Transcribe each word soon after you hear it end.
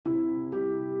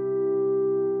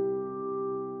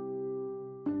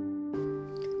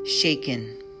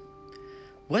Shaken.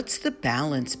 What's the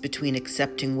balance between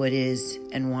accepting what is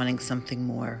and wanting something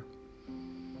more?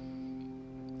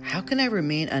 How can I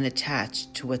remain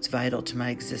unattached to what's vital to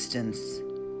my existence?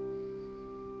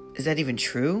 Is that even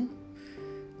true?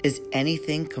 Is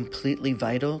anything completely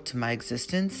vital to my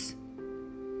existence?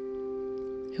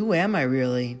 Who am I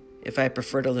really if I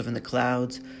prefer to live in the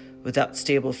clouds without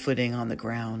stable footing on the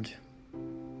ground?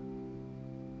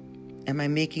 Am I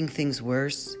making things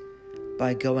worse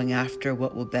by going after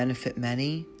what will benefit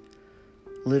many,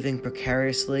 living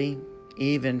precariously,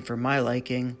 even for my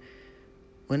liking,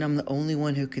 when I'm the only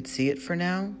one who could see it for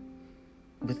now,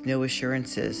 with no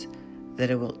assurances that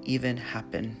it will even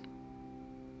happen?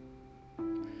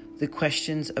 The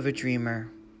questions of a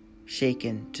dreamer,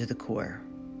 shaken to the core.